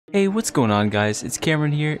Hey, what's going on guys? It's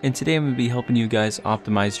Cameron here, and today I'm going to be helping you guys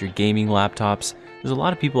optimize your gaming laptops. There's a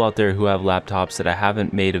lot of people out there who have laptops that I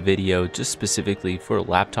haven't made a video just specifically for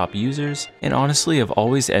laptop users, and honestly I've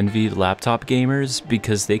always envied laptop gamers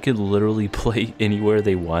because they could literally play anywhere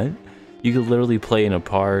they want. You could literally play in a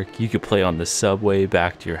park, you could play on the subway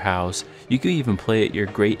back to your house, you could even play at your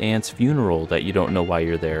great aunt's funeral that you don't know why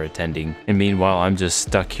you're there attending. And meanwhile, I'm just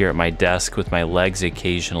stuck here at my desk with my legs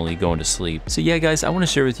occasionally going to sleep. So yeah guys, I want to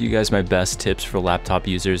share with you guys my best tips for laptop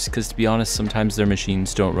users because to be honest, sometimes their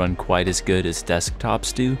machines don't run quite as good as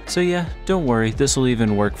desktops do. So yeah, don't worry, this will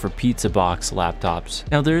even work for pizza box laptops.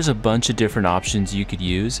 Now there's a bunch of different options you could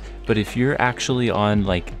use, but if you're actually on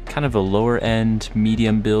like kind of a lower end,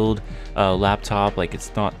 medium build laptop, like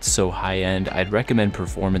it's not so high end, I'd recommend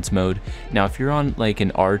performance mode. Now if you're on like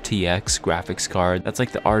an RTX graphics card, that's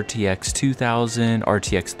like the RTX 2000,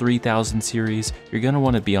 RTX 3000 series, you're going to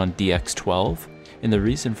want to be on DX12. And the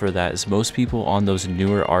reason for that is most people on those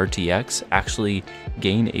newer RTX actually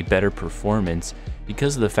gain a better performance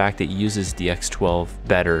because of the fact that it uses DX12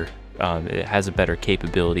 better. It has a better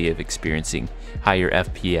capability of experiencing higher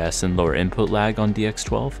FPS and lower input lag on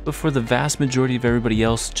DX12. But for the vast majority of everybody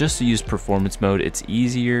else, just to use performance mode, it's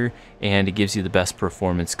easier and it gives you the best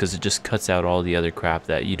performance because it just cuts out all the other crap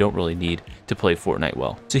that you don't really need to play Fortnite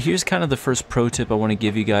well. So here's kind of the first pro tip I want to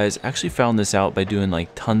give you guys. I actually found this out by doing like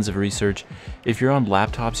tons of research. If you're on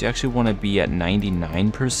laptops, you actually want to be at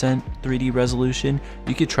 99% 3D resolution.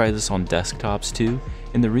 You could try this on desktops too.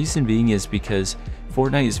 And the reason being is because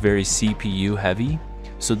Fortnite is very CPU heavy,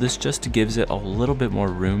 so this just gives it a little bit more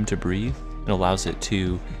room to breathe and allows it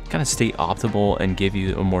to kind of stay optimal and give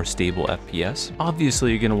you a more stable FPS.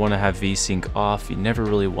 Obviously, you're going to want to have VSync off. You never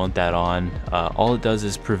really want that on. All it does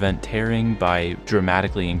is prevent tearing by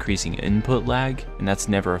dramatically increasing input lag, and that's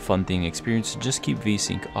never a fun thing to experience, so just keep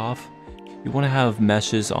VSync off. You want to have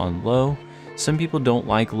meshes on low. Some people don't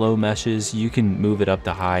like low meshes. You can move it up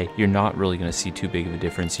to high. You're not really going to see too big of a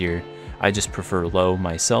difference here. I just prefer low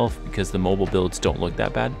myself because the mobile builds don't look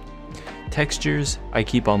that bad. Textures, I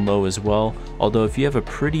keep on low as well, although if you have a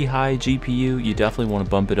pretty high GPU, you definitely want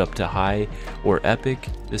to bump it up to high or epic.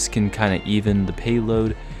 This can kind of even the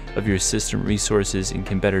payload of your system resources and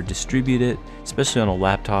can better distribute it, especially on a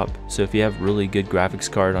laptop. So if you have really good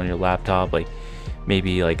graphics card on your laptop, like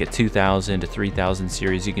maybe like a 2000 to 3000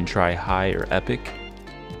 series, you can try high or epic.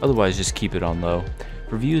 Otherwise, just keep it on low.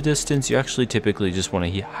 For view distance, you actually typically just want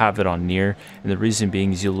to have it on near, and the reason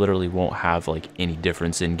being is you literally won't have like any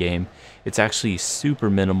difference in game. It's actually super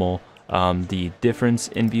minimal, the difference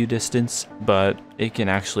in view distance, but it can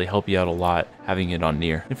actually help you out a lot having it on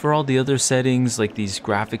near. And for all the other settings, like these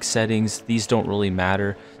graphic settings, these don't really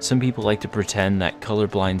matter. Some people like to pretend that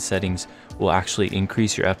colorblind settings will actually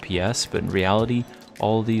increase your FPS, but in reality,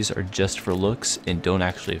 all of these are just for looks and don't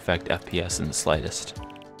actually affect FPS in the slightest.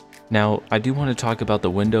 Now, I do want to talk about the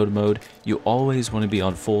windowed mode. You always want to be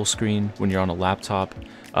on full screen when you're on a laptop.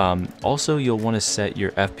 Also, you'll want to set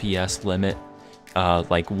your FPS limit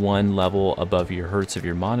like one level above your hertz of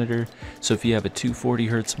your monitor. So if you have a 240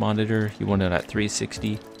 hertz monitor, you want it at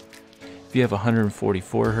 360. If you have a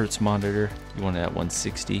 144 hertz monitor, you want it at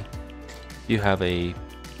 160. If you have a,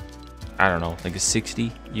 I don't know, like a 60,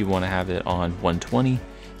 you want to have it on 120,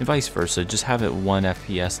 and vice versa. Just have it one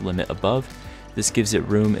FPS limit above. This gives it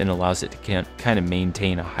room and allows it to kind of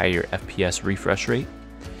maintain a higher FPS refresh rate.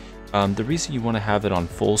 The reason you want to have it on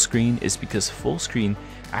full screen is because full screen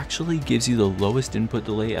actually gives you the lowest input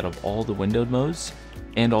delay out of all the windowed modes,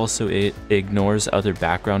 and also it ignores other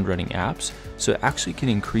background running apps, so it actually can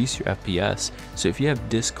increase your FPS. So if you have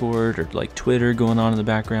Discord or like Twitter going on in the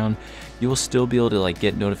background, you will still be able to like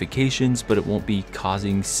get notifications, but it won't be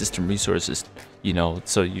causing system resources, you know,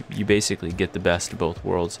 so you basically get the best of both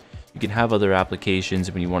worlds. You can have other applications,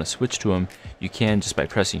 and when you want to switch to them, you can just by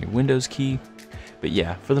pressing your Windows key. But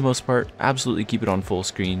yeah, for the most part, absolutely keep it on full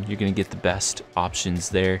screen. You're going to get the best options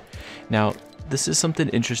there. Now, this is something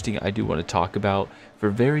interesting I do want to talk about. For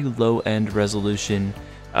very low end resolution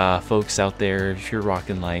folks out there, if you're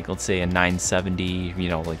rocking like, let's say a 970, you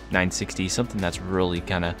know, like 960, something that's really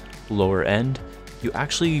kind of lower end, you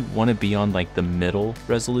actually want to be on like the middle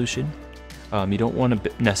resolution. You don't want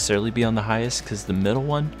to necessarily be on the highest because the middle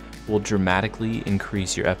one will dramatically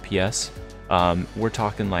increase your FPS. We're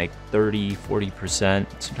talking like 30, 40%,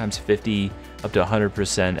 sometimes 50, up to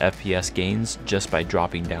 100% FPS gains just by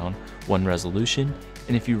dropping down one resolution.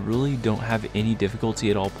 And if you really don't have any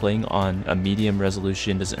difficulty at all playing on a medium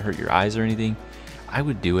resolution, doesn't hurt your eyes or anything, I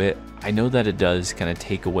would do it. I know that it does kind of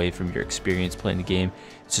take away from your experience playing the game.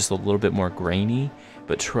 It's just a little bit more grainy,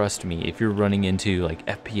 but trust me, if you're running into like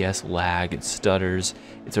FPS lag and stutters,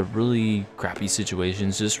 it's a really crappy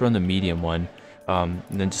situation. So just run the medium one. And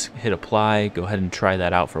then just hit apply, go ahead and try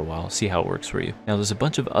that out for a while, see how it works for you. Now there's a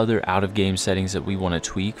bunch of other out of game settings that we want to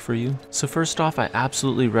tweak for you. So first off, I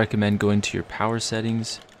absolutely recommend going to your power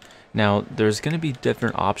settings. Now there's going to be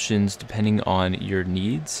different options depending on your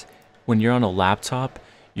needs. When you're on a laptop,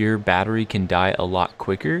 your battery can die a lot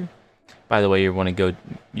quicker. By the way, you want to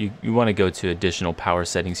go to additional power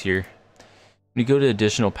settings here. When you go to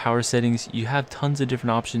additional power settings, you have tons of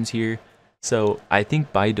different options here. So I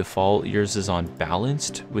think by default yours is on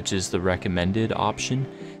balanced, which is the recommended option.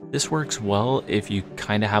 This works well if you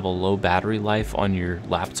kind of have a low battery life on your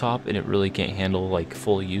laptop and it really can't handle like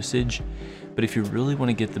full usage. But if you really want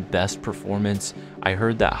to get the best performance, I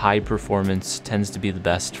heard that high performance tends to be the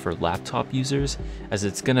best for laptop users, as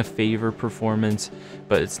it's going to favor performance,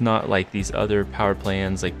 but it's not like these other power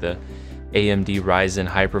plans like the AMD Ryzen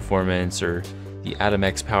high performance or the Atom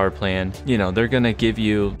X power plan. You know, they're gonna give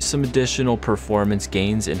you some additional performance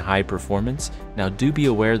gains in high performance. Now do be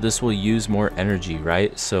aware this will use more energy,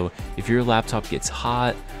 right? So if your laptop gets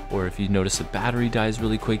hot, or if you notice the battery dies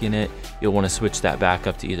really quick in it, you'll want to switch that back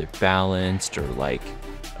up to either balanced or like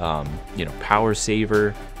you know, power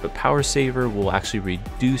saver. But power saver will actually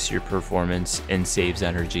reduce your performance and saves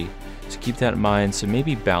energy, so keep that in mind. So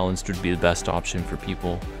maybe balanced would be the best option for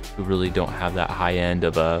people who really don't have that high end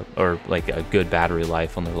of or like a good battery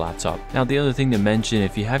life on their laptop. Now the other thing to mention,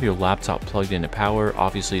 if you have your laptop plugged into power,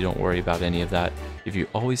 obviously don't worry about any of that. If you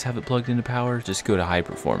always have it plugged into power, just go to high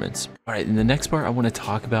performance. All right, and the next part I want to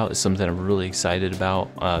talk about is something I'm really excited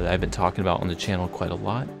about, that I've been talking about on the channel quite a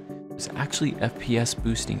lot. It's actually FPS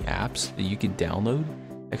boosting apps that you can download,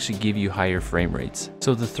 actually give you higher frame rates.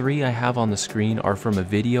 So the three I have on the screen are from a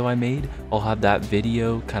video I made. I'll have that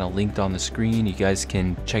video kind of linked on the screen. You guys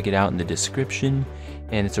can check it out in the description.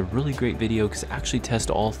 And it's a really great video because I actually test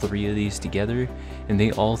all three of these together, and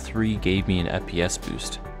they all three gave me an FPS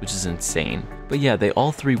boost, which is insane. But yeah, they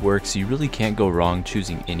all three work, so you really can't go wrong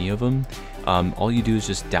choosing any of them. All you do is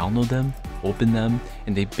just download them, open them,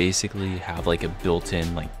 and they basically have like a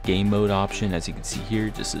built-in like game mode option. As you can see here,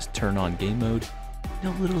 just says turn on game mode.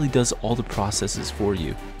 It literally does all the processes for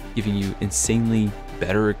you, giving you insanely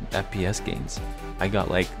better FPS gains. I got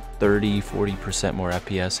like 30-40% more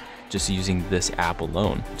FPS just using this app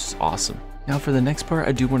alone, which is awesome. Now for the next part,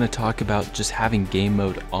 I do want to talk about just having game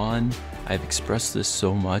mode on. I've expressed this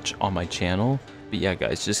so much on my channel, but yeah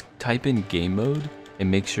guys, just type in game mode and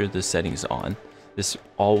make sure the setting's on. This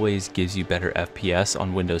always gives you better FPS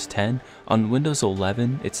on Windows 10. On Windows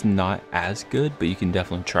 11, it's not as good, but you can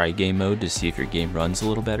definitely try game mode to see if your game runs a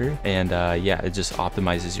little better. And yeah, it just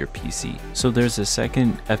optimizes your PC. So there's a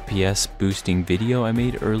second FPS boosting video I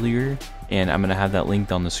made earlier, and I'm gonna have that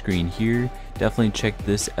linked on the screen here. Definitely check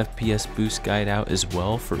this FPS boost guide out as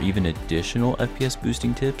well for even additional FPS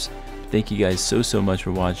boosting tips. Thank you guys so much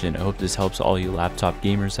for watching. I hope this helps all you laptop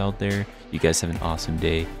gamers out there. You guys have an awesome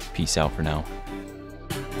day. Peace out for now.